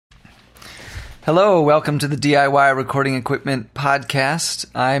Hello, welcome to the DIY Recording Equipment Podcast.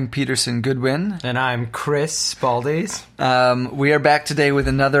 I'm Peterson Goodwin. And I'm Chris Baldes. We are back today with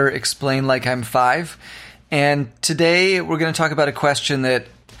another Explain Like I'm 5. And today we're going to talk about a question that,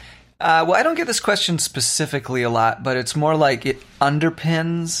 I don't get this question specifically a lot, but it's more like it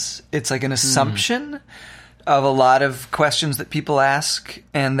underpins, it's like an assumption of a lot of questions that people ask.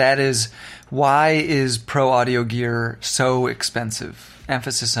 And that is, why is pro audio gear so expensive?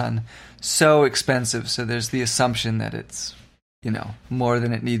 Emphasis on so expensive. So there's the assumption that it's, more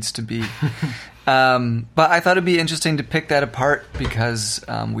than it needs to be. But I thought it'd be interesting to pick that apart because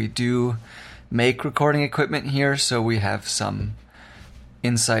we do make recording equipment here, so we have some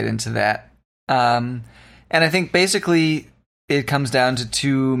insight into that. And I think basically it comes down to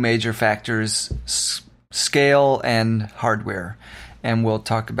two major factors, scale and hardware. And we'll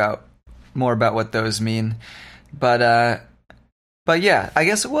talk more about what those mean. But yeah, I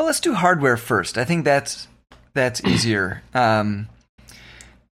guess, let's do hardware first. I think that's easier.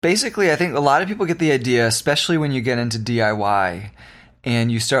 Basically, I think a lot of people get the idea, especially when you get into DIY and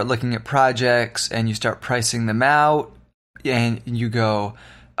you start looking at projects and you start pricing them out and you go,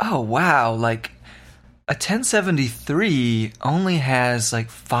 oh, wow, like a 1073 only has like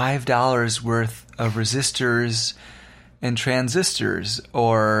 $5 worth of resistors and transistors,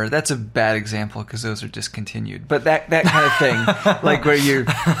 or that's a bad example because those are discontinued, but that kind of thing, like where you're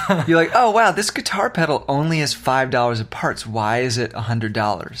like, oh wow, this guitar pedal only has $5 of parts. Why is it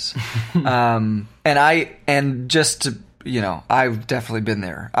 $100? And just to, I've definitely been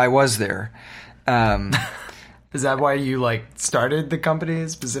there. I was there. Is that why you started the company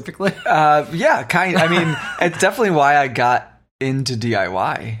specifically? Yeah, kind. I mean, it's definitely why I got into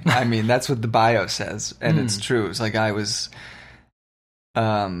DIY. I mean, that's what the bio says, and it's true. It's like I was,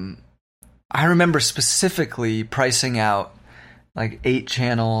 I remember specifically pricing out like 8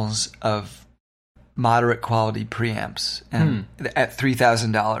 channels of moderate quality preamps and at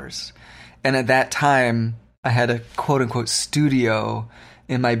 $3,000. And at that time, I had a quote unquote studio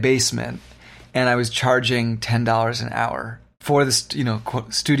in my basement, and I was charging $10 an hour for the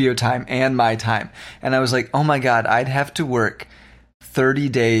quote, studio time and my time. And I was like, oh my God, I'd have to work 30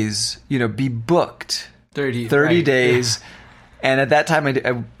 days, be booked 30 right, days. Yeah. And at that time, I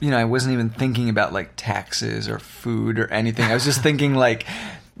wasn't even thinking about like taxes or food or anything. I was just thinking like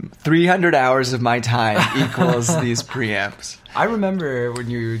 300 hours of my time equals these preamps. I remember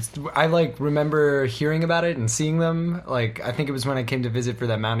remember hearing about it and seeing them. I think it was when I came to visit for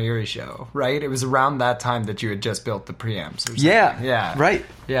that Mount Erie show, right? It was around that time that you had just built the preamps or something. Yeah. Right.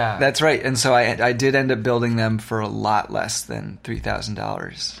 Yeah. That's right. And so I did end up building them for a lot less than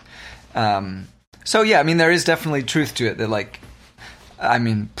 $3,000. So yeah, I mean, there is definitely truth to it that the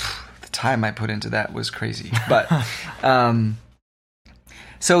time I put into that was crazy. But,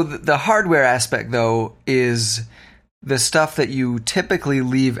 so the hardware aspect, though, is the stuff that you typically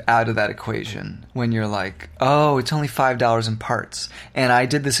leave out of that equation when you're like, oh, it's only $5 in parts. And I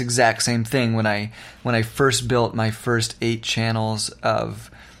did this exact same thing when I first built my first 8 channels of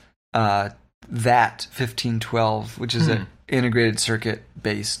that 1512, which is an integrated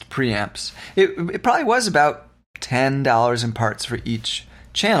circuit-based preamps. It probably was about $10 in parts for each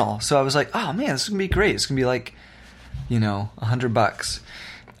channel. So I was like, oh man, this is going to be great. It's going to be like, $100.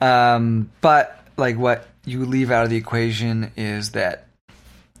 But like what you leave out of the equation is the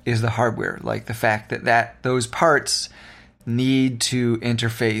hardware, like the fact that those parts need to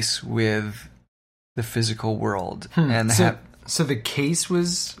interface with the physical world. And so the case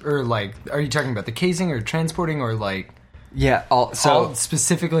was, or are you talking about the casing or transporting or yeah, all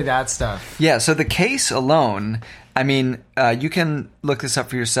specifically that stuff? Yeah, so the case alone, I mean, you can look this up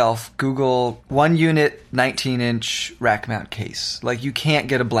for yourself. Google 1 unit 19-inch rack mount case. You can't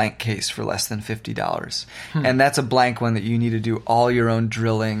get a blank case for less than $50. And that's a blank one that you need to do all your own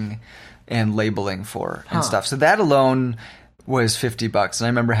drilling and labeling for and stuff. So that alone was $50. And I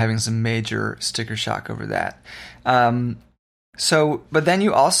remember having some major sticker shock over that. But then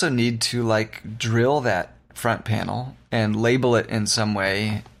you also need to drill that front panel and label it in some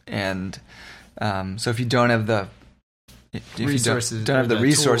way. And so if you don't have the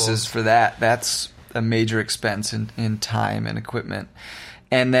resources for that, that's a major expense in time and equipment.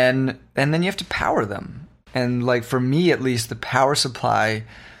 And then you have to power them. And for me at least, the power supply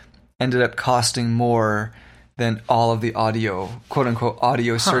ended up costing more than all of the audio, quote unquote,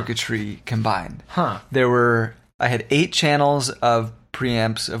 audio circuitry combined. I had 8 channels of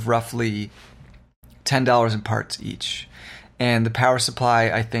preamps of roughly $10 in parts each. And the power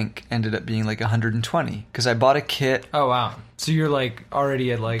supply, I think, ended up being $120 because I bought a kit. Oh, wow. So you're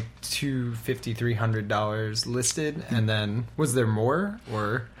already at $250, $300 listed. And then was there more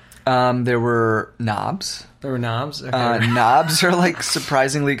or? There were knobs. There were knobs? Okay. Knobs are like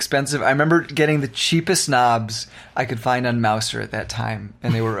surprisingly expensive. I remember getting the cheapest knobs I could find on Mouser at that time,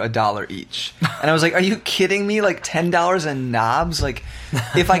 and they were $1 each. And I was like, "Are you kidding me? Like $10 in knobs? Like,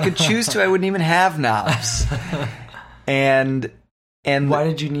 if I could choose to, I wouldn't even have knobs." And why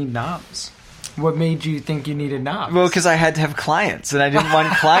did you need knobs? What made you think you needed knobs? Well, because I had to have clients, and I didn't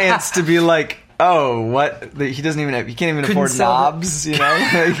want clients to be like, "Oh, what? He doesn't even have. He can't even afford knobs." You know.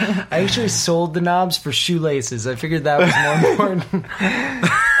 I actually sold the knobs for shoelaces. I figured that was more important.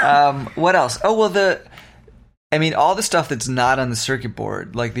 What else? Oh well, all the stuff that's not on the circuit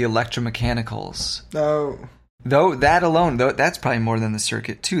board, like the electromechanicals. Oh. Though that alone, that's probably more than the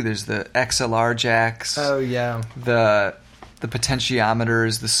circuit too. There's the XLR jacks. Oh yeah. The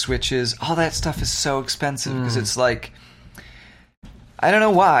potentiometers, the switches, all that stuff is so expensive because it's like, I don't know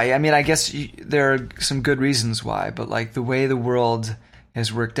why. I mean, I guess there are some good reasons why, but like the way the world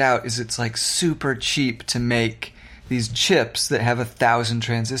has worked out is it's like super cheap to make these chips that have 1,000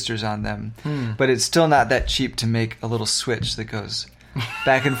 transistors on them, but it's still not that cheap to make a little switch that goes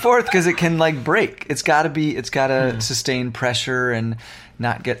back and forth because it can like break. It's got to sustain pressure and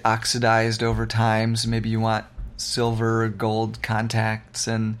not get oxidized over time. So maybe you want silver or gold contacts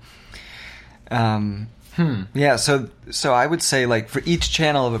and yeah, so I would say like for each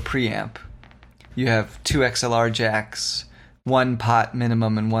channel of a preamp you have 2 XLR jacks, 1 pot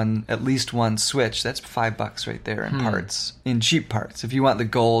minimum, and at least one switch. That's $5 right there in parts, in cheap parts. If you want the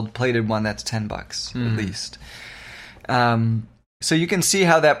gold plated one, that's $10 at least. So you can see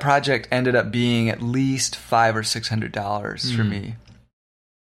how that project ended up being at least $500 or $600 for me.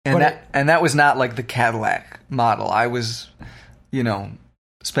 And that was not like the Cadillac model. I was,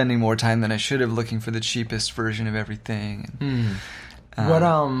 spending more time than I should have looking for the cheapest version of everything.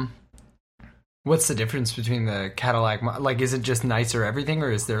 What's the difference between the Cadillac? Like, is it just nicer everything,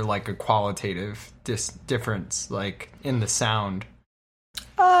 or is there like a qualitative difference, like in the sound?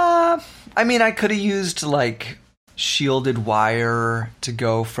 I could have used like shielded wire to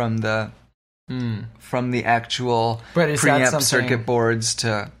go from the actual preamp circuit boards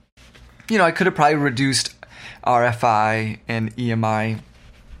to, I could have probably reduced RFI and EMI,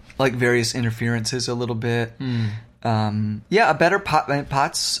 like various interferences a little bit. A better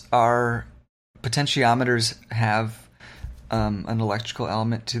pots are, potentiometers have an electrical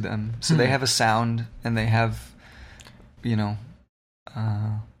element to them. So they have a sound and they have,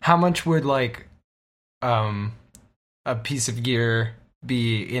 how much would like a piece of gear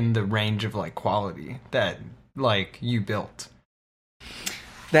be in the range of like quality that like you built?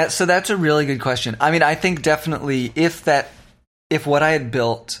 That's a really good question. I mean, I think definitely if what I had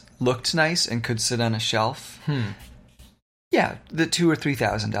built looked nice and could sit on a shelf, yeah, the $2,000 or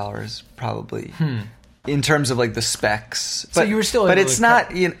 $3,000 probably in terms of like the specs. So you were still, but it's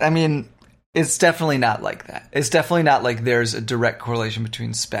not. It's definitely not like that. It's definitely not like there's a direct correlation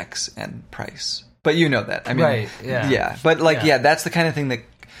between specs and price. But you know that. I mean, right? Yeah. But like, that's the kind of thing that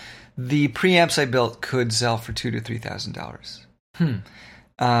the preamps I built could sell for $2,000 to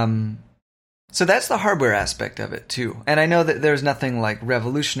 $3,000. So that's the hardware aspect of it too. And I know that there's nothing like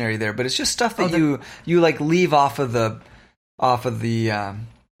revolutionary there, but it's just stuff that you like leave off of the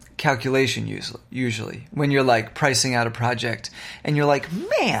calculation usually when you're like pricing out a project and you're like,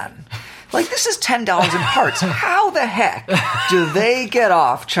 man, like this is $10 in parts. How the heck do they get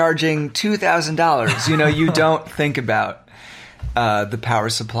off charging $2,000? You don't think about the power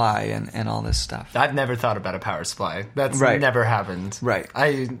supply and all this stuff. I've never thought about a power supply. That's never happened. Right.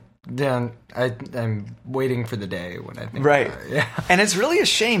 I'm waiting for the day when I think right. about it. Yeah. And it's really a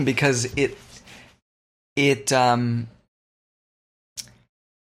shame because it's a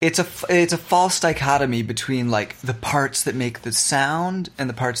false dichotomy between like the parts that make the sound and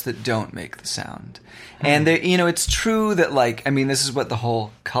the parts that don't make the sound. And it's true that like, this is what the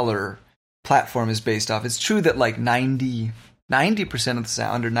whole color platform is based off. It's true that like 90% of the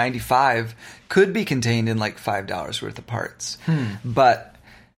sound, or 95%, could be contained in like $5 worth of parts. But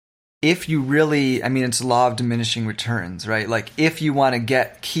if you really, it's law of diminishing returns, right? Like if you want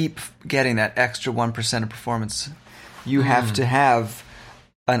to keep getting that extra 1% of performance, you have to have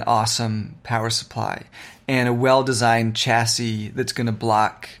an awesome power supply and a well-designed chassis that's going to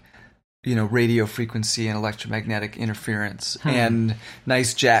block, radio frequency and electromagnetic interference, and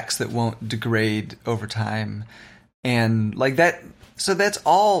nice jacks that won't degrade over time, and like that. So that's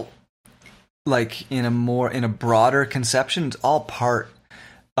all like in a broader conception. It's all part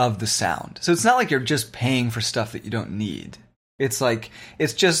of the sound. So it's not like you're just paying for stuff that you don't need. It's like,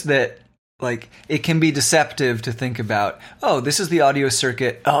 it's just that like it can be deceptive to think about, oh, this is the audio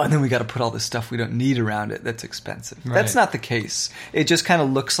circuit. Oh, and then we got to put all this stuff we don't need around it. That's expensive. Right. That's not the case. It just kind of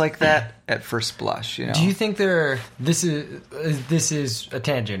looks like that at first blush. You know? Do you think this is a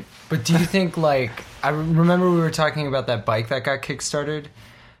tangent, but do you think, like, I remember we were talking about that bike that got kickstarted,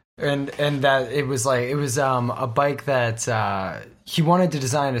 and that it was a bike that he wanted to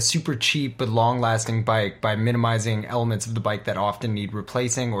design a super cheap but long-lasting bike by minimizing elements of the bike that often need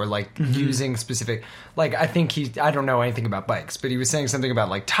replacing, or like using specific, like, I don't know anything about bikes, but he was saying something about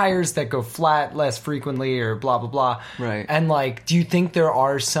like tires that go flat less frequently or blah blah blah. Right. And like, do you think there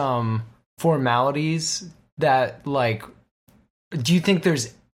are some formalities that, like, do you think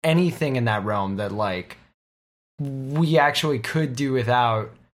there's anything in that realm that, like, we actually could do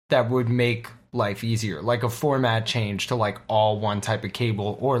without that would make life easier, like a format change to like all one type of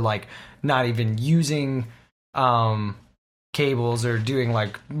cable, or like not even using cables, or doing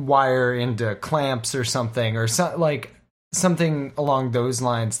like wire into clamps or something, or like something along those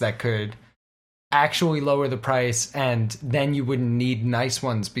lines that could actually lower the price, and then you wouldn't need nice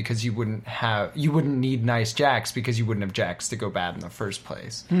ones because you wouldn't need nice jacks because you wouldn't have jacks to go bad in the first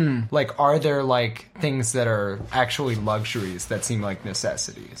place. Like, are there like things that are actually luxuries that seem like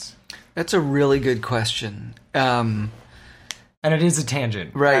necessities? That's a really good question. And it is a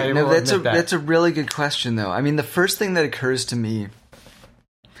tangent. Right. No, that's a really good question, though. I mean, the first thing that occurs to me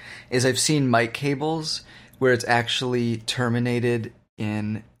is I've seen mic cables where it's actually terminated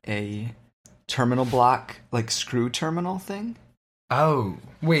in a terminal block, like screw terminal thing. Oh,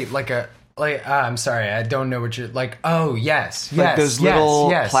 wait, I'm sorry, I don't know what you're, like, oh, yes, like those little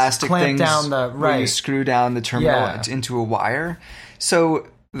plastic clamp things down where you screw down the terminal into a wire. So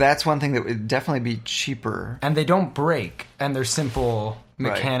that's one thing that would definitely be cheaper. And they don't break, and they're simple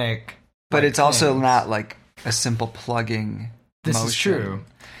mechanic. Right. But it's also not like a simple plugging motion. This is true.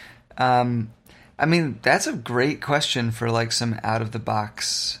 I mean, that's a great question for like some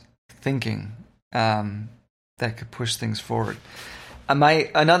out-of-the-box thinking that could push things forward.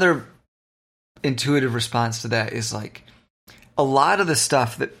 Another intuitive response to that is like a lot of the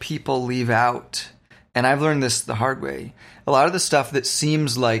stuff that people leave out, and I've learned this the hard way, a lot of the stuff that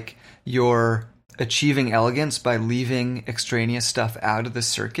seems like you're achieving elegance by leaving extraneous stuff out of the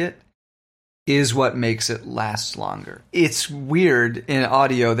circuit is what makes it last longer. It's weird in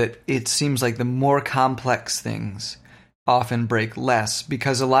audio that it seems like the more complex things often break less,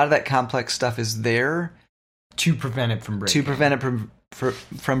 because a lot of that complex stuff is there to prevent it from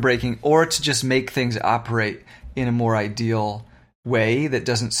breaking, or to just make things operate in a more ideal way that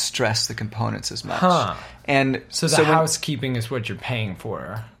doesn't stress the components as much. And so housekeeping is what you're paying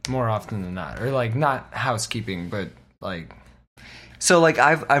for more often than not, or like not housekeeping, but like. So like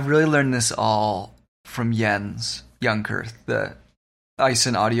I've really learned this all from Jens Junker, the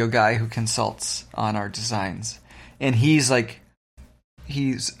Eisen audio guy who consults on our designs. And he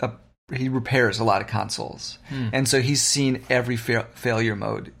repairs a lot of consoles. And so he's seen every failure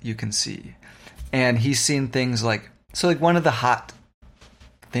mode you can see. And he's seen things like, so like one of the hot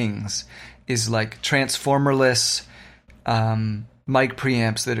things is like transformerless mic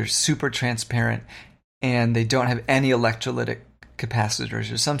preamps that are super transparent, and they don't have any electrolytic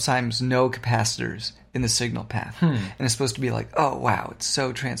capacitors, or sometimes no capacitors in the signal path. And it's supposed to be like, oh wow, it's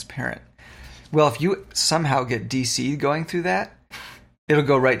so transparent. Well, if you somehow get DC going through that, it'll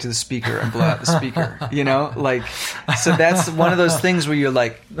go right to the speaker and blow out the speaker, you know? Like, so that's one of those things where you're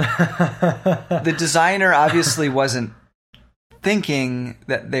like, the designer obviously wasn't thinking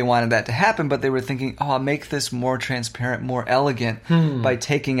that they wanted that to happen, but they were thinking, oh, I'll make this more transparent, more elegant by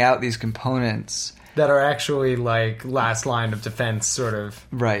taking out these components. That are actually like last line of defense, sort of.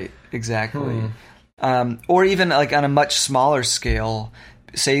 Right, exactly. Or even like on a much smaller scale,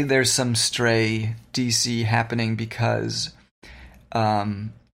 say there's some stray DC happening because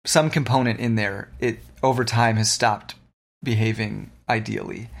some component in there, it over time has stopped behaving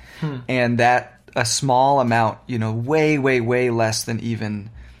ideally. And that a small amount, way, way, way less than even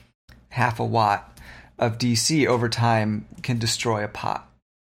half a watt of DC over time can destroy a pot.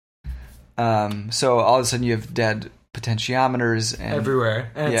 So all of a sudden you have dead potentiometers and everywhere,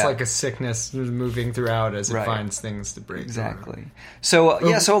 and it's like a sickness moving throughout as it finds things to break. Exactly.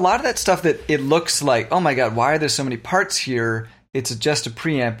 So so a lot of that stuff that it looks like, oh my god, why are there so many parts here? It's just a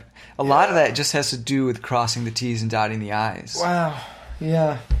preamp. A lot of that just has to do with crossing the T's and dotting the I's. Wow.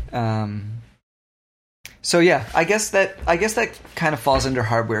 Yeah. So yeah, I guess that kind of falls under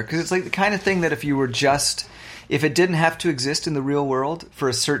hardware, because it's like the kind of thing that if it didn't have to exist in the real world for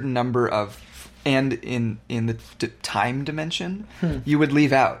a certain number of, and in the time dimension, you would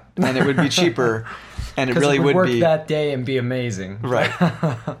leave out, and it would be cheaper, and it really would work be that day and be amazing, right?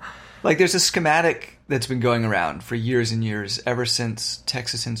 Like there's a schematic that's been going around for years and years, ever since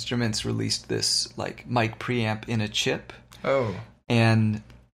Texas Instruments released this like mic preamp in a chip. Oh. And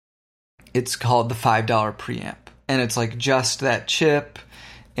it's called the $5 preamp. And it's like just that chip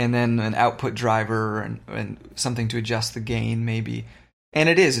and then an output driver and something to adjust the gain maybe. And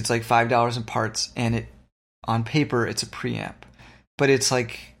it's like $5 in parts, and it on paper it's a preamp. But it's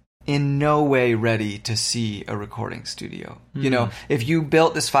like in no way ready to see a recording studio. You know, if you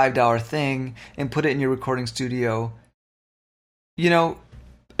built this $5 thing and put it in your recording studio, you know,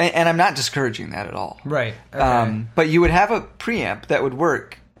 and I'm not discouraging that at all. Right. Okay. But you would have a preamp that would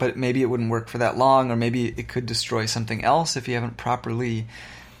work, but maybe it wouldn't work for that long, or maybe it could destroy something else if you haven't properly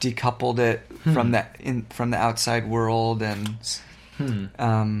decoupled it from the outside world. And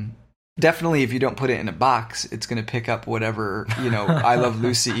definitely, if you don't put it in a box, it's going to pick up whatever, you know, I Love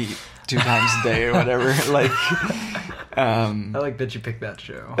Lucy 2 times a day or whatever. Like, I like that you picked that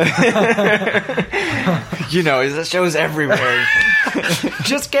show. You know, the show's everywhere.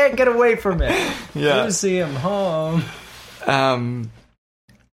 Just can't get away from it. Yeah. Lucy, I'm home.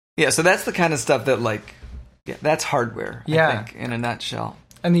 Yeah, so that's the kind of stuff that, like, yeah, that's hardware, I think, in a nutshell.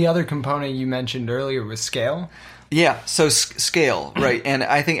 And the other component you mentioned earlier was scale. Yeah, so scale, right? And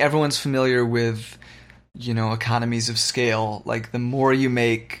I think everyone's familiar with, you know, economies of scale. Like, the more you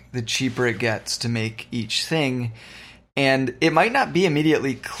make, the cheaper it gets to make each thing. And it might not be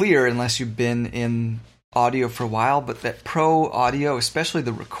immediately clear unless you've been in audio for a while, but that pro audio, especially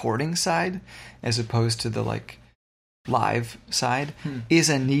the recording side, as opposed to the, like, live side, is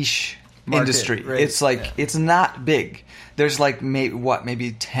a niche industry. Right? It's like, it's not big. There's like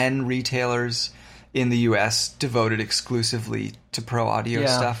maybe 10 retailers in the US devoted exclusively to pro audio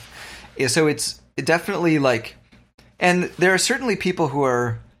stuff. So it's definitely like, and there are certainly people who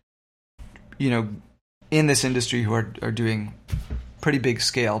are, you know, in this industry who are doing pretty big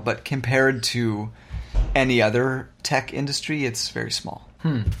scale, but compared to any other tech industry, it's very small.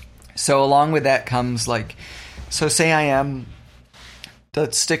 So along with that comes like, so say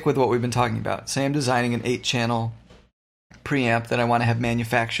let's stick with what we've been talking about. Say I'm designing an 8-channel preamp that I want to have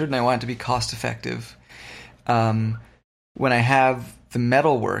manufactured, and I want it to be cost effective. When I have the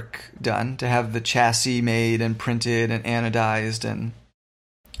metal work done, to have the chassis made and printed and anodized and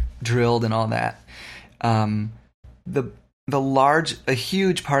drilled and all that, a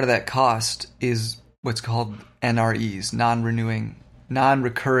huge part of that cost is what's called NREs,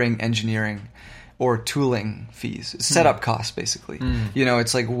 non-recurring engineering or tooling fees, setup costs, basically. You know,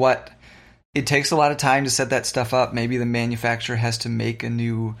 it's like it takes a lot of time to set that stuff up. Maybe the manufacturer has to make a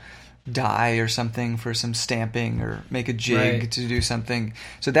new die or something for some stamping, or make a jig to do something.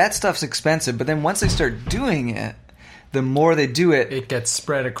 So that stuff's expensive. But then once they start doing it, the more they do it, it gets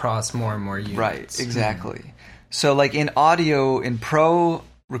spread across more and more units. Right, exactly. So like in audio, in pro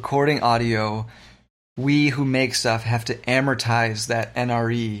recording audio, we who make stuff have to amortize that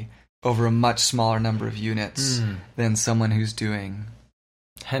NRE over a much smaller number of units than someone who's doing,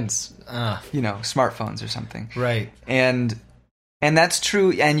 hence, you know, smartphones or something. Right. And that's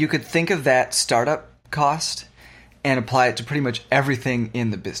true. And you could think of that startup cost and apply it to pretty much everything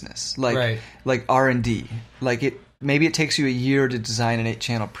in the business, like R&D. Like maybe it takes you a year to design an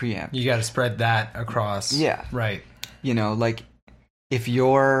 8-channel preamp. You got to spread that across. Yeah. Right. You know, like if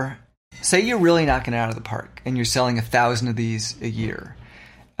say you're really knocking it out of the park and you're selling 1,000 of these a year.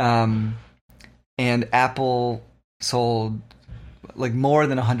 And Apple sold like more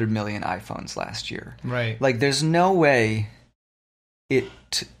than 100 million iPhones last year. Right. Like there's no way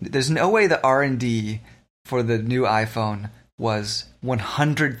the R&D for the new iPhone was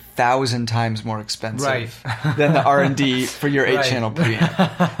 100,000 times more expensive than the R&D for your 8-channel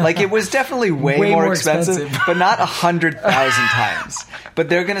preamp. Like it was definitely way more expensive, but not 100,000 times. But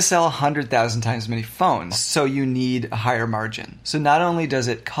they're going to sell 100,000 times as many phones, so you need a higher margin. So not only does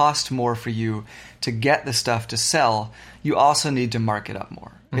it cost more for you to get the stuff to sell, you also need to mark it up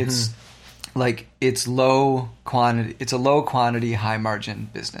more. It's like it's low quantity. It's a low quantity, high margin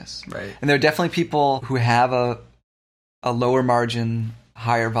business. Right. And there are definitely people who have a lower margin,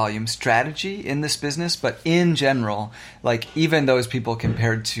 higher volume strategy in this business, but in general, like even those people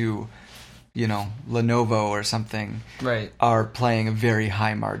compared to, you know, Lenovo or something, are playing a very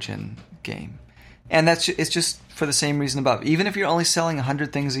high margin game. And it's just for the same reason above. Even if you're only selling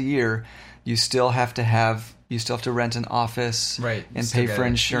 100 things a year, you still have to rent an office, and pay for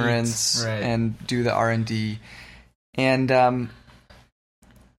insurance, and do the R&D. And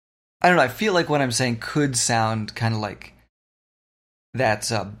I don't know, I feel like what I'm saying could sound kind of like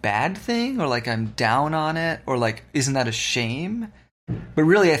that's a bad thing, or like I'm down on it, or like, isn't that a shame? But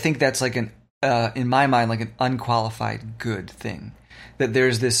really, I think that's like in my mind, like an unqualified good thing. That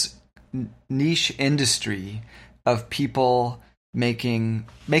there's this niche industry of people making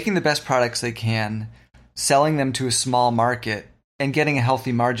the best products they can, selling them to a small market, and getting a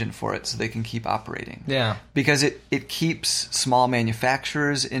healthy margin for it so they can keep operating. Yeah. Because it keeps small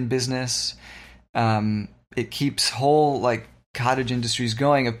manufacturers in business. It keeps whole like cottage industries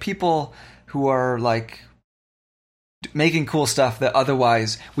going of people who are like making cool stuff that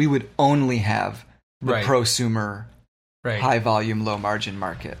otherwise we would only have the Right. prosumer, Right. high volume, low margin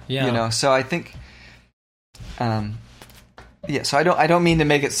market. Yeah. You know, so I think, so I don't mean to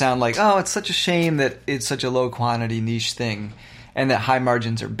make it sound like, oh, it's such a shame that it's such a low quantity niche thing and that high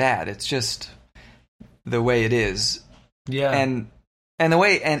margins are bad. It's just the way it is. Yeah. And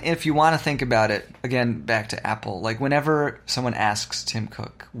if you want to think about it, again, back to Apple, like whenever someone asks Tim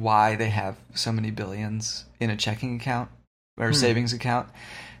Cook why they have so many billions in a checking account or savings account,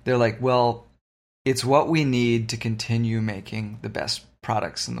 they're like, well, it's what we need to continue making the best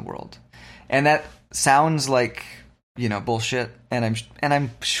products in the world. And that sounds like, you know, bullshit, and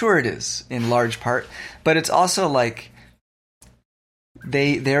I'm sure it is in large part, but it's also like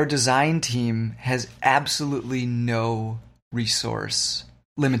their design team has absolutely no resource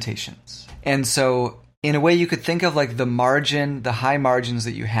limitations. And so in a way you could think of like the high margins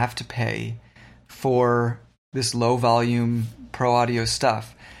that you have to pay for this low volume pro audio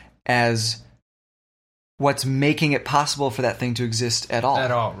stuff as what's making it possible for that thing to exist at all.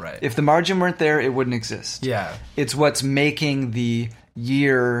 At all, right. If the margin weren't there, it wouldn't exist. Yeah. It's what's making the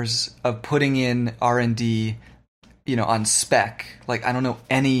years of putting in R&D, you know, on spec. Like, I don't know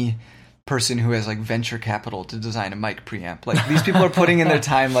any person who has like venture capital to design a mic preamp. Like, these people are putting in their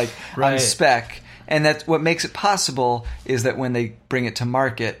time like Right. on spec. And that's what makes it possible is that when they bring it to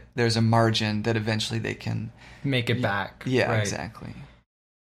market, there's a margin that eventually they can Make it back. Yeah, Right. exactly.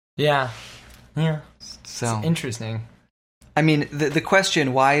 Yeah. Yeah. So It's interesting. I mean, the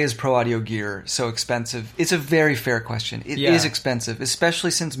question, why is pro audio gear so expensive? It's a very fair question. It is Yeah. expensive,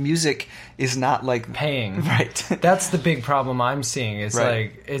 especially since music is not like Paying. right. That's the big problem I'm seeing. It's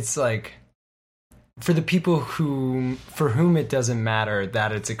Right. like it's like for the people for whom it doesn't matter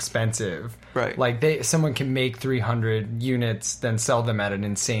that it's expensive. Right. Like someone can make 300 units, then sell them at an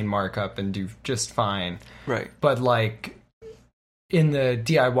insane markup and do just fine. Right. But like in the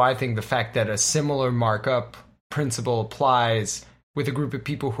DIY thing, the fact that a similar markup principle applies with a group of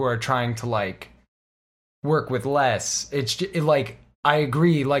people who are trying to like work with less, like I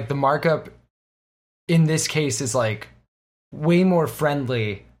agree, like the markup in this case is like way more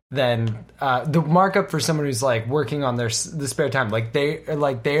friendly than the markup for someone who's like working on the spare time. Like they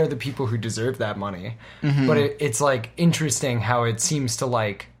are the people who deserve that money. Mm-hmm. But it's like interesting how it seems to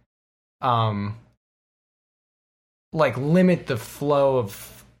like limit the flow of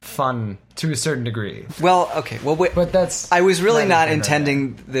fun to a certain degree. Well, okay. Well, wait. But that's I was really not right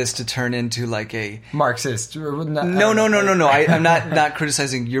intending this to turn into like a Marxist. No. I'm not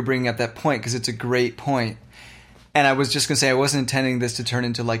criticizing you're bringing up that point because it's a great point. And I was just going to say I wasn't intending this to turn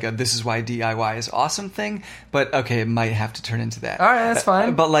into like a this is why DIY is awesome thing, but okay, it might have to turn into that. All right, that's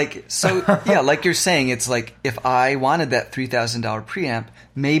fine. But like, so yeah, like you're saying, it's like if I wanted that $3,000 preamp,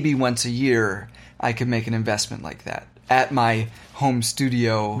 maybe once a year I could make an investment like that at my home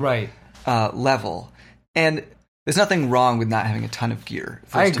studio Right. Level. And there's nothing wrong with not having a ton of gear.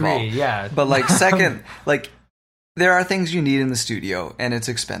 First I of all. agree, yeah. But like second, like there are things you need in the studio and it's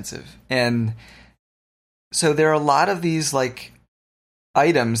expensive. And so there are a lot of these like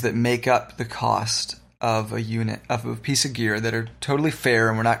items that make up the cost of a unit of a piece of gear that are totally fair,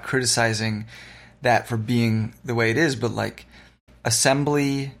 and we're not criticizing that for being the way it is, but like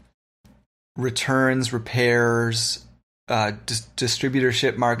assembly, returns, repairs,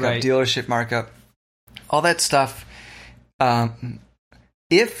 distributorship markup, Right. dealership markup, all that stuff.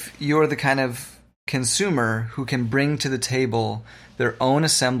 If you're the kind of consumer who can bring to the table their own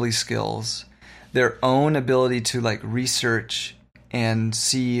assembly skills, their own ability to like research and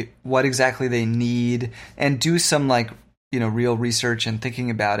see what exactly they need and do some like, you know, real research and thinking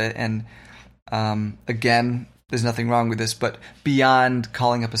about it. And again, there's nothing wrong with this, but beyond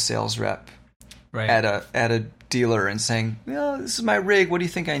calling up a sales rep Right. at a dealer and saying, "Well, this is my rig. What do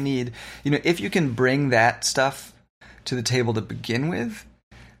you think I need?" You know, if you can bring that stuff to the table to begin with,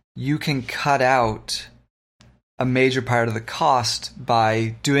 you can cut out a major part of the cost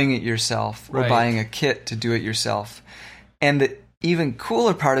by doing it yourself or Right. buying a kit to do it yourself. And the even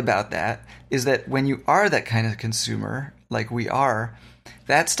cooler part about that is that when you are that kind of consumer, like we are,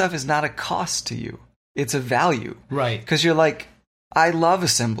 that stuff is not a cost to you. It's a value. Right. Because you're like, I love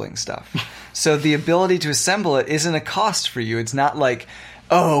assembling stuff. So the ability to assemble it isn't a cost for you. It's not like,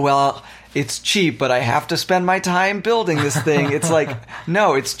 oh, well, it's cheap, but I have to spend my time building this thing. It's like,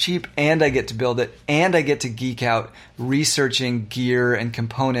 no, it's cheap and I get to build it and I get to geek out researching gear and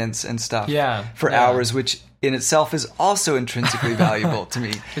components and stuff for hours, which in itself is also intrinsically valuable to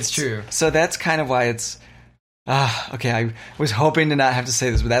me. It's true. So that's kind of why it's, okay, I was hoping to not have to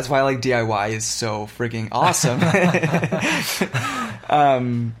say this, but that's why like DIY is so freaking awesome.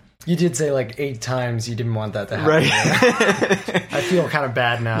 You did say like 8 times you didn't want that to happen. Right. I feel kind of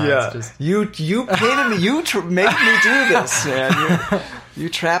bad now. Yeah. It's just... You painted me. You made me do this, man. You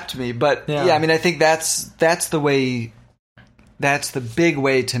trapped me. But yeah, I mean, I think that's the way. That's the big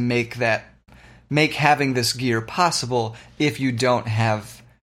way to make having this gear possible. If you're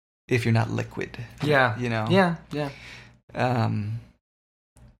not liquid. Yeah. You know. Yeah.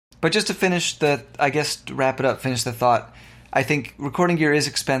 But just to finish to wrap it up, finish the thought. I think recording gear is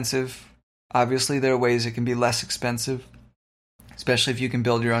expensive. Obviously, there are ways it can be less expensive, especially if you can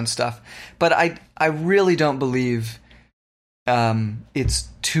build your own stuff. But I really don't believe it's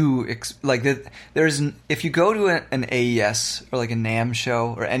too if you go to an AES or like a NAMM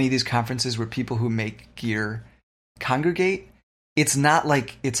show or any of these conferences where people who make gear congregate, it's not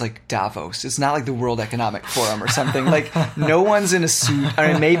like it's like Davos. It's not like the World Economic Forum or something. Like no one's in a suit.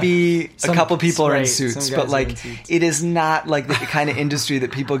 I mean, maybe a couple people are in suits, but like it is not like the kind of industry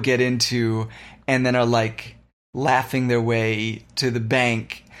that people get into and then are like laughing their way to the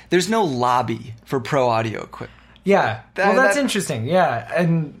bank. There's no lobby for pro audio equipment. Yeah, that's interesting. Yeah,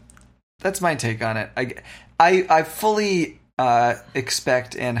 and that's my take on it. I fully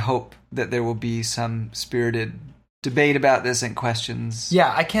expect and hope that there will be some spirited debate about this and questions.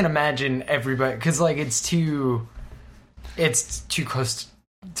 Yeah, I can't imagine everybody, because like it's too close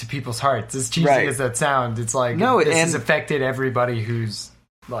to people's hearts. As cheesy as that sounds, it's like this has affected everybody who's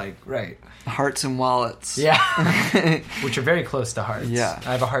like hearts and wallets. Yeah, which are very close to hearts. Yeah,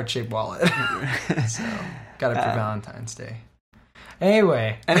 I have a heart-shaped wallet, so got it for Valentine's Day.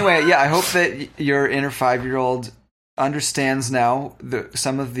 Anyway, yeah, I hope that your inner 5-year-old understands now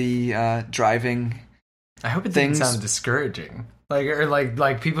some of the driving. I hope it didn't sound discouraging.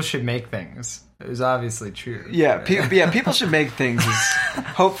 Like people should make things. It was obviously true. Yeah, people should make things is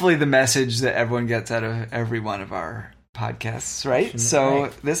hopefully the message that everyone gets out of every one of our podcasts, right?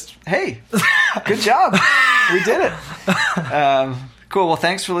 Hey, good job. We did it. Cool. Well,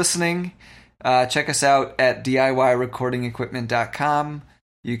 thanks for listening. Check us out at DIYrecordingequipment.com.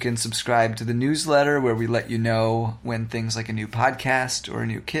 You can subscribe to the newsletter where we let you know when things like a new podcast or a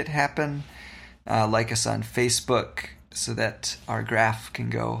new kit happen. Like us on Facebook so that our graph can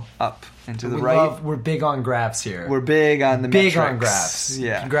go up and to the right. We're big on graphs here. We're big on the metrics. Big on graphs.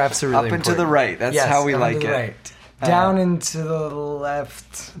 Yeah. Graphs are really important. Up and to the right. That's how we like it. Right. Down and to the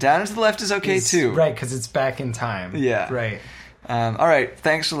left. Down and to the left is okay too. Right, because it's back in time. Yeah. Right. All right.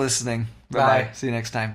 Thanks for listening. Bye-bye. See you next time.